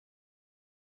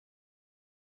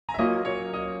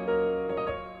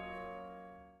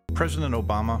President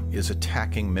Obama is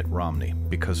attacking Mitt Romney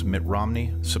because Mitt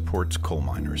Romney supports coal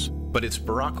miners. But it's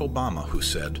Barack Obama who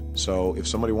said, so if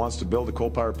somebody wants to build a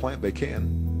coal-powered plant, they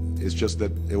can. It's just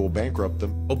that it will bankrupt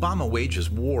them. Obama wages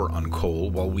war on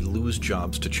coal while we lose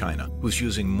jobs to China, who's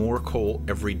using more coal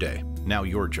every day. Now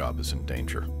your job is in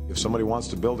danger. If somebody wants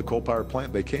to build a coal-powered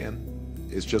plant, they can.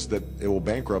 It's just that it will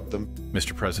bankrupt them.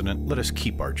 Mr. President, let us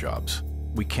keep our jobs.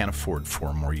 We can't afford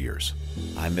 4 more years.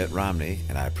 I'm Mitt Romney,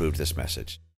 and I approve this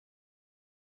message.